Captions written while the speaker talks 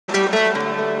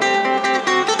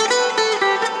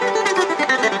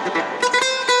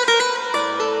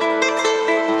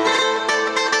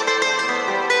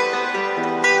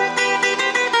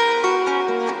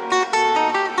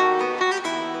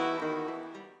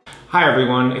Hi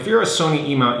everyone, if you're a Sony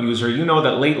E-mount user, you know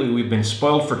that lately we've been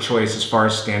spoiled for choice as far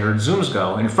as standard zooms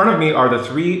go. In front of me are the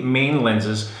three main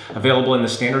lenses available in the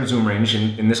standard zoom range,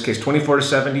 in this case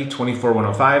 24-70,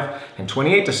 24-105, and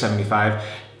 28-75.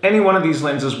 Any one of these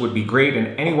lenses would be great,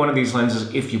 and any one of these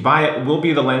lenses, if you buy it, will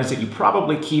be the lens that you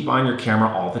probably keep on your camera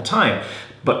all the time.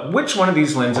 But which one of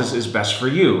these lenses is best for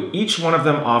you? Each one of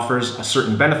them offers a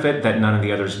certain benefit that none of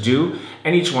the others do,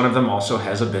 and each one of them also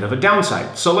has a bit of a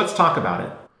downside. So let's talk about it.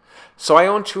 So I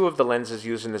own two of the lenses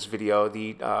used in this video,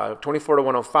 the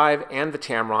 24-105 and the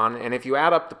Tamron, and if you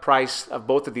add up the price of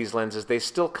both of these lenses, they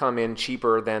still come in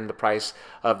cheaper than the price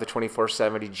of the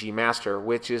 24-70 G-Master,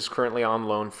 which is currently on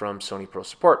loan from Sony Pro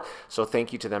Support. So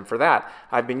thank you to them for that.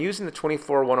 I've been using the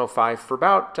 24-105 for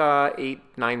about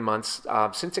 8-9 months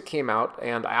since it came out,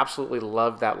 and I absolutely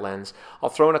love that lens. I'll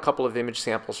throw in a couple of image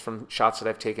samples from shots that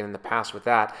I've taken in the past with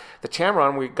that. The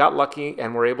Tamron, we got lucky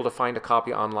and were able to find a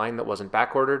copy online that wasn't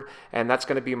backordered, and that's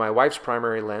going to be my wife's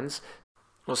primary lens.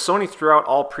 Well, Sony threw out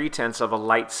all pretense of a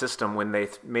light system when they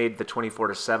made the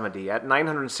 24-70. At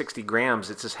 960 grams,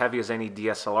 it's as heavy as any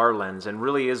DSLR lens and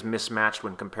really is mismatched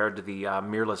when compared to the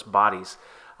mirrorless bodies.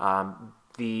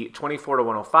 The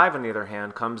 24-105, on the other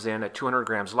hand, comes in at 200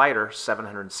 grams lighter,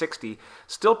 760,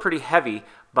 still pretty heavy,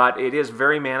 but it is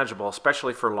very manageable,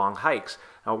 especially for long hikes.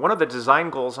 Now, one of the design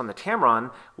goals on the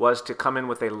Tamron was to come in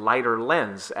with a lighter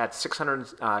lens. At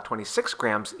 626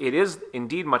 grams, it is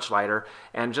indeed much lighter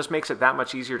and just makes it that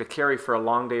much easier to carry for a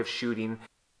long day of shooting.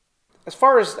 As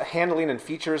far as handling and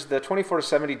features, the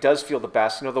 24-70 does feel the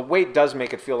best. You know, the weight does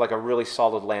make it feel like a really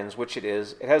solid lens, which it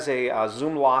is. It has a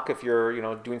zoom lock if you're,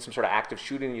 doing some sort of active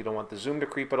shooting. You don't want the zoom to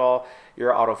creep at all.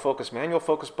 Your autofocus manual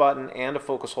focus button and a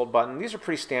focus hold button. These are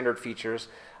pretty standard features.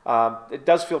 It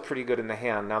does feel pretty good in the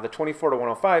hand. Now the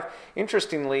 24-105,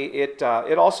 interestingly, it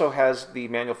also has the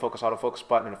manual focus autofocus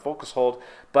button and a focus hold,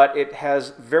 but it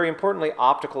has, very importantly,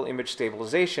 optical image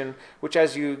stabilization, which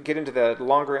as you get into the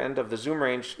longer end of the zoom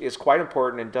range is quite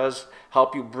important and does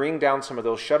help you bring down some of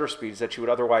those shutter speeds that you would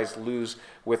otherwise lose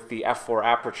with the f4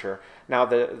 aperture. Now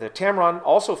the Tamron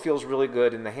also feels really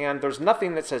good in the hand. There's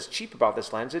nothing that says cheap about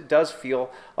this lens. It does feel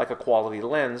like a quality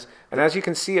lens. And as you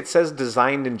can see, it says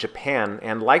designed in Japan,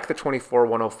 and like the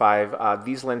 24-105,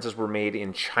 these lenses were made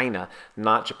in China,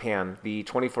 not Japan. The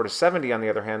 24-70, on the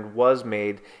other hand, was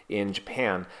made in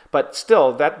Japan. But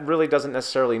still, that really doesn't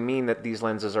necessarily mean that these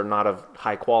lenses are not of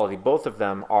high quality. Both of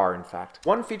them are, in fact.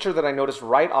 One feature that I noticed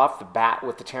right off the bat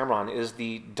with the Tamron is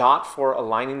the dot for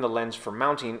aligning the lens for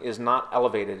mounting is not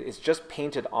elevated. It's just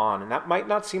painted on, and that might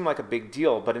not seem like a big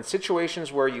deal, but in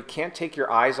situations where you can't take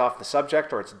your eyes off the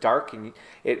subject or it's dark, and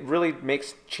it really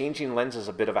makes changing lenses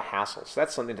a bit of a hassle. So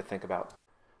that's something to think about.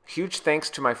 Huge thanks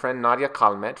to my friend Nadia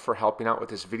Calmet for helping out with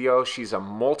this video. She's a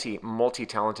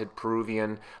multi-talented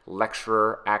Peruvian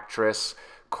lecturer, actress,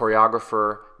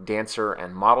 choreographer, dancer,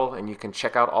 and model, and you can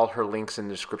check out all her links in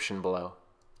the description below.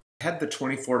 I had the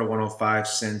 24-105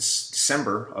 since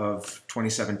December of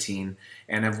 2017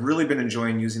 and have really been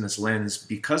enjoying using this lens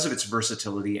because of its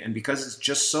versatility and because it's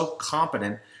just so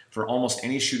competent for almost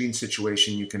any shooting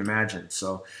situation you can imagine.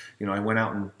 So, I went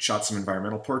out and shot some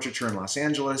environmental portraiture in Los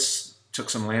Angeles, took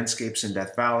some landscapes in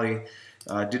Death Valley,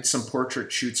 did some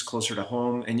portrait shoots closer to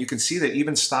home, and you can see that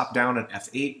even stop down at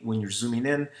f8 when you're zooming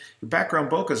in, your background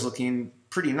bokeh is looking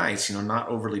pretty nice, not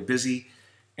overly busy.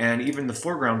 And even the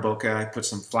foreground bokeh, I put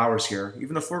some flowers here,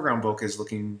 even the foreground bokeh is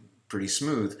looking pretty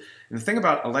smooth. And the thing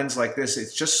about a lens like this,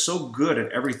 it's just so good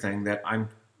at everything that I'm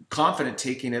confident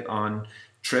taking it on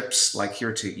trips like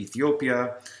here to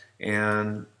Ethiopia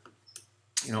and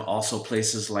also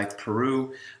places like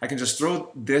Peru. I can just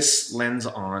throw this lens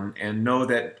on and know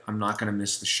that I'm not going to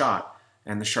miss the shot.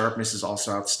 And the sharpness is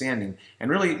also outstanding. And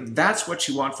really, that's what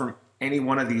you want from any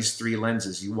one of these three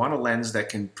lenses. You want a lens that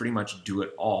can pretty much do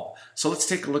it all. So let's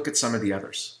take a look at some of the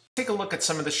others. Take a look at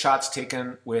some of the shots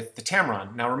taken with the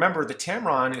Tamron. Now remember, the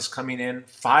Tamron is coming in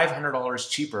 $500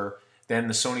 cheaper than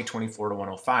the Sony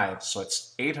 24-105. So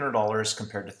it's $800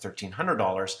 compared to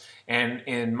 $1,300. And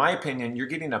in my opinion, you're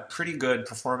getting a pretty good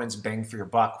performance bang for your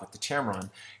buck with the Tamron.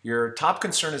 Your top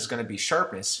concern is going to be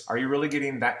sharpness. Are you really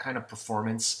getting that kind of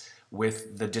performance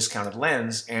with the discounted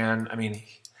lens? And I mean,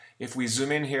 if we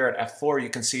zoom in here at f4, you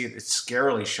can see it's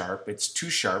scarily sharp. It's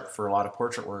too sharp for a lot of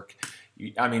portrait work.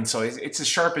 So it's as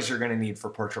sharp as you're going to need for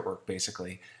portrait work,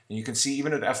 basically. And you can see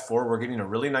even at f4, we're getting a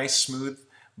really nice smooth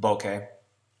bokeh.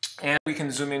 And we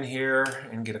can zoom in here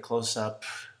and get a close-up.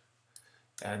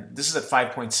 And this is at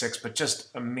 5.6, but just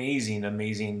amazing,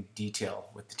 amazing detail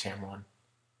with the Tamron.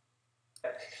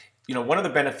 You know, one of the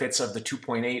benefits of the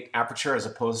 2.8 aperture as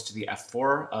opposed to the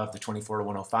f4 of the 24 to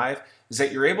 105 is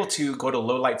that you're able to go to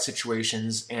low light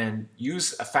situations and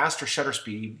use a faster shutter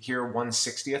speed, here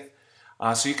 1/60th,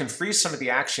 so you can freeze some of the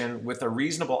action with a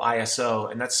reasonable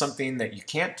ISO, and that's something that you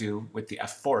can't do with the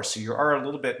f4. So you are a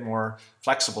little bit more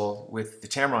flexible with the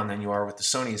Tamron than you are with the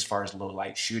Sony as far as low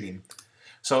light shooting.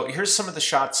 So here's some of the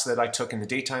shots that I took in the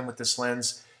daytime with this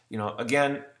lens. You know,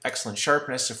 again, excellent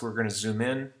sharpness. If we're going to zoom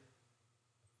in,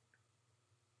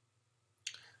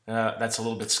 that's a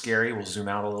little bit scary. We'll zoom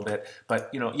out a little bit. But,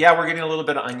 you know, yeah, we're getting a little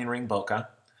bit of onion ring bokeh,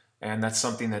 and that's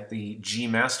something that the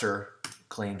G-Master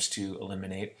claims to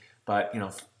eliminate. But, you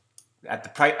know,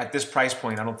 at this price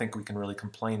point, I don't think we can really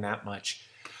complain that much.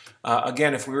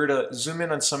 Again, if we were to zoom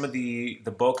in on some of the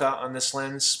bokeh on this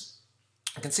lens,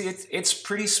 you can see it's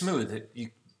pretty smooth.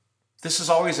 This is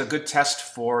always a good test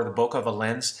for the bokeh of a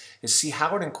lens, is see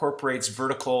how it incorporates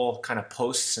vertical kind of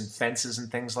posts and fences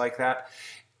and things like that.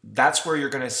 That's where you're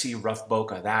going to see rough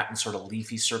bokeh, that and sort of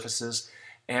leafy surfaces.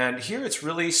 And here it's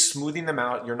really smoothing them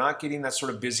out. You're not getting that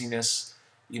sort of busyness.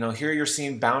 You know, here you're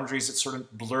seeing boundaries that sort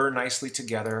of blur nicely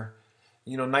together.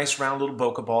 You know, nice round little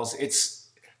bokeh balls.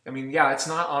 I mean, yeah, it's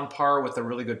not on par with a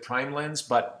really good prime lens,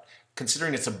 but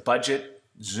considering it's a budget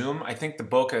zoom, I think the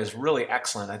bokeh is really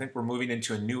excellent. I think we're moving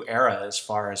into a new era as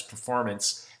far as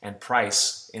performance and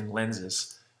price in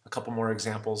lenses. A couple more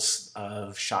examples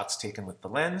of shots taken with the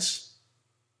lens.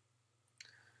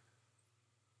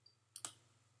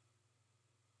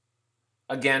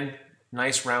 Again,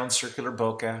 nice round circular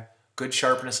bokeh, good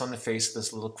sharpness on the face of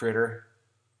this little critter.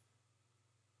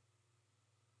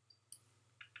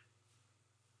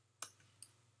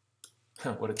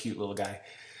 What a cute little guy.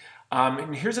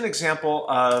 And here's an example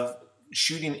of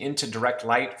shooting into direct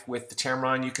light with the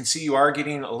Tamron. You can see you are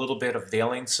getting a little bit of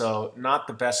veiling, so not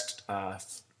the best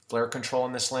flare control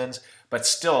in this lens, but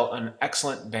still an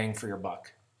excellent bang for your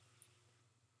buck.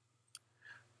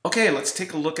 Okay, let's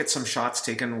take a look at some shots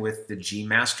taken with the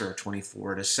G-Master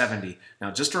 24 to 70.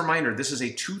 Now, just a reminder, this is a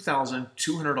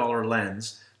 $2,200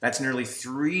 lens. That's nearly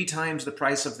 3 times the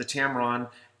price of the Tamron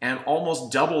and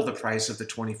almost double the price of the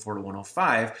 24 to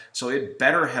 105, so it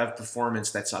better have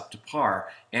performance that's up to par.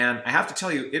 And I have to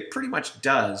tell you, it pretty much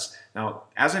does. Now,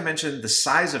 as I mentioned, the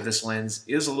size of this lens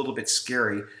is a little bit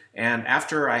scary, and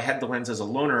after I had the lens as a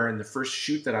loaner in the first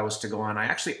shoot that I was to go on, I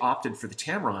actually opted for the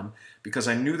Tamron because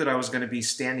I knew that I was going to be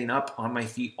standing up on my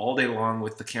feet all day long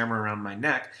with the camera around my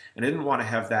neck, and I didn't want to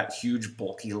have that huge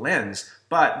bulky lens.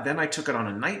 But then I took it on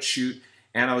a night shoot,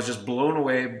 and I was just blown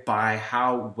away by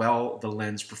how well the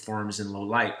lens performs in low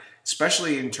light,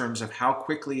 especially in terms of how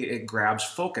quickly it grabs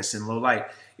focus in low light.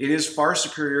 It is far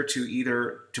superior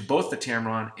to both the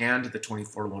Tamron and the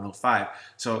 24 to 105.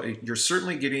 So you're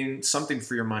certainly getting something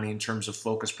for your money in terms of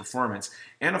focus performance.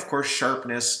 And of course,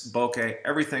 sharpness, bokeh,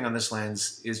 everything on this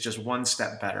lens is just one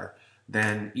step better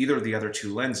than either of the other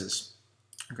two lenses.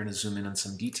 I'm going to zoom in on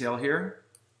some detail here.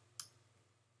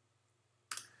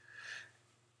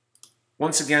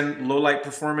 Once again, low light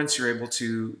performance, you're able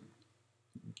to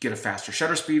get a faster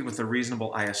shutter speed with a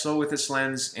reasonable ISO with this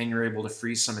lens, and you're able to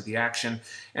freeze some of the action.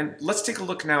 And let's take a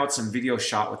look now at some video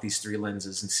shot with these 3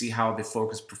 lenses and see how the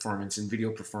focus performance and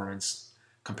video performance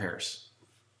compares.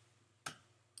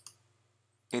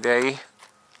 Y de ahí,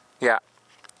 ya.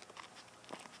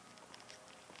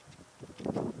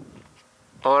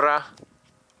 Ahora,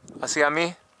 hacia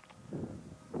mí.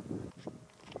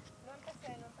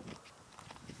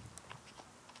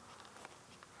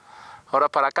 Ahora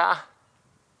para acá.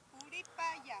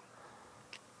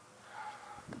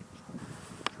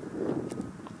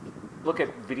 Look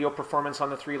at video performance on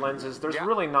the 3 lenses. There's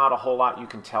really not a whole lot you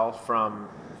can tell from,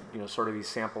 sort of these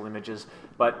sample images,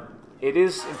 but it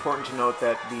is important to note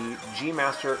that the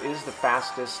G-Master is the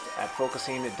fastest at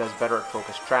focusing. It does better at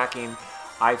focus tracking.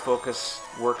 Eye focus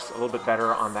works a little bit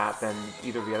better on that than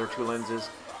either of the other 2 lenses.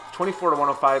 24 to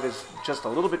 105 is just a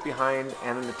little bit behind,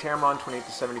 and in the Tamron 28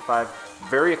 to 75,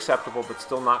 very acceptable, but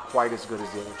still not quite as good as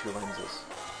the other 2 lenses.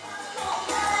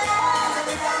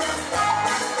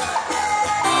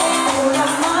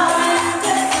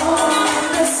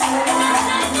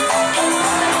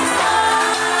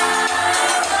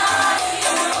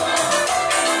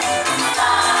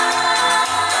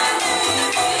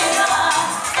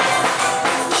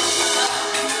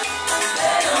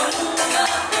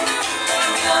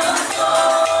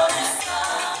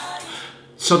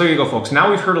 So there you go, folks. Now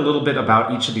we've heard a little bit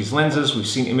about each of these lenses. We've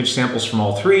seen image samples from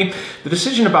all three. The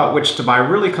decision about which to buy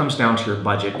really comes down to your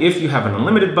budget. If you have an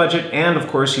unlimited budget, and of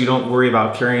course you don't worry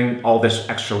about carrying all this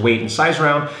extra weight and size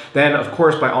around, then of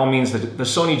course by all means the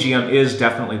Sony G-M is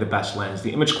definitely the best lens.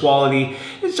 The image quality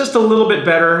is just a little bit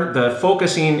better. The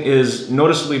focusing is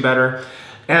noticeably better.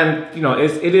 And you know,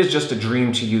 it is just a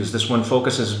dream to use. This one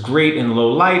focuses great in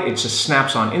low light. It just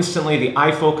snaps on instantly. The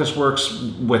eye focus works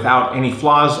without any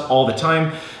flaws all the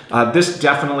time. This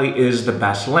definitely is the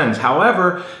best lens.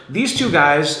 However, these two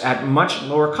guys at much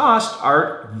lower cost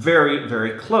are very,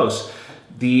 very close.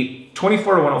 The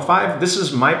 24-105, this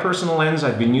is my personal lens.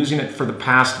 I've been using it for the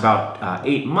past about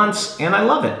 8 months, and I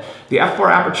love it. The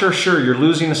f4 aperture, sure, you're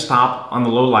losing a stop on the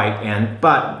low light end,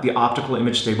 but the optical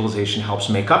image stabilization helps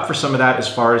make up for some of that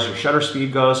as far as your shutter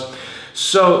speed goes.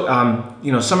 So,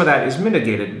 you know, some of that is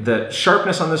mitigated. The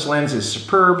sharpness on this lens is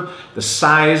superb. The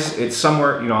size, it's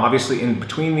somewhere, you know, obviously in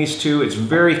between these two. It's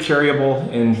very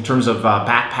carryable in terms of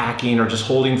backpacking or just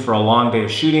holding for a long day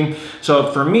of shooting.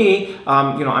 So for me, you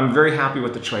know, I'm very happy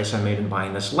with the choice I made in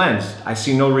buying this lens. I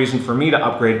see no reason for me to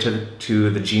upgrade to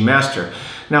the G-Master.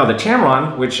 Now the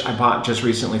Tamron, which I bought just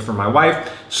recently for my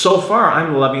wife, so far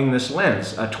I'm loving this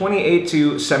lens. A 28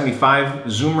 to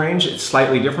 75 zoom range. It's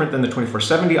slightly different than the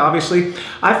 24-70, obviously.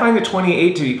 I find the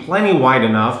 28 to be plenty wide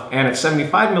enough, and at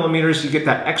 75 millimeters, you get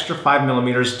that extra 5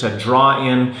 millimeters to draw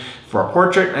in for a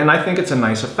portrait, and I think it's a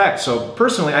nice effect. So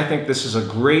personally, I think this is a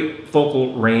great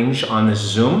focal range on this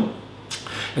zoom.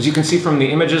 As you can see from the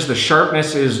images, the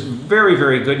sharpness is very,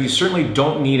 very good. You certainly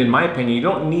don't need, in my opinion, you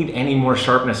don't need any more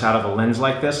sharpness out of a lens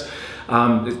like this. You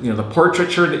know, the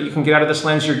portraiture that you can get out of this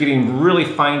lens, you're getting really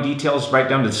fine details right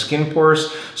down to the skin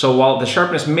pores. So while the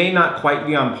sharpness may not quite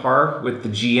be on par with the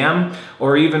GM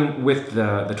or even with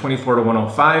the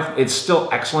 24-105, it's still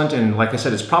excellent. And like I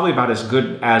said, it's probably about as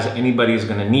good as anybody is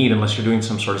going to need unless you're doing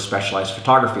some sort of specialized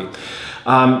photography.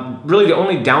 Really the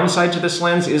only downside to this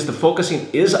lens is the focusing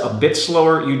is a bit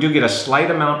slower. You do get a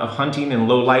slight amount of hunting in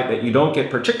low light that you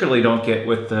particularly don't get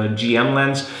with the GM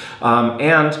lens.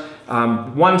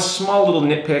 One small little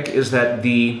nitpick is that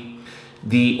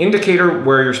the indicator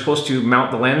where you're supposed to mount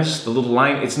the lens, the little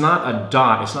line, it's not a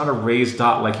dot, it's not a raised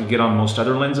dot like you get on most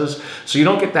other lenses. So you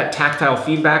don't get that tactile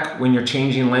feedback when you're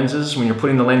changing lenses, when you're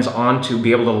putting the lens on to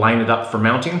be able to line it up for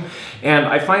mounting. And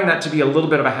I find that to be a little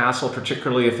bit of a hassle,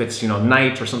 particularly if it's, you know,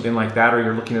 night or something like that, or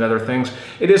you're looking at other things.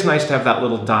 It is nice to have that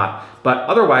little dot. But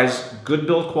otherwise, good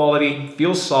build quality,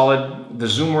 feels solid. The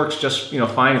zoom works just, you know,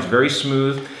 fine. It's very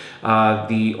smooth.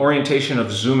 The orientation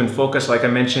of zoom and focus, like I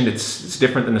mentioned, it's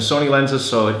different than the Sony lenses,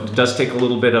 so it does take a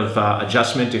little bit of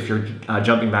adjustment if you're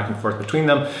jumping back and forth between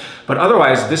them. But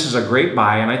otherwise, this is a great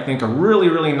buy, and I think a really,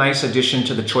 really nice addition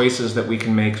to the choices that we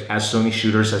can make as Sony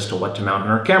shooters as to what to mount on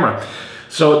our camera.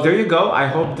 So there you go. I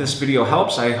hope this video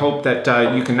helps. I hope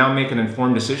that you can now make an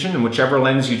informed decision in whichever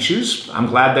lens you choose. I'm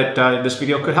glad that this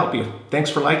video could help you. Thanks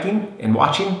for liking and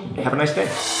watching. Have a nice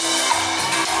day.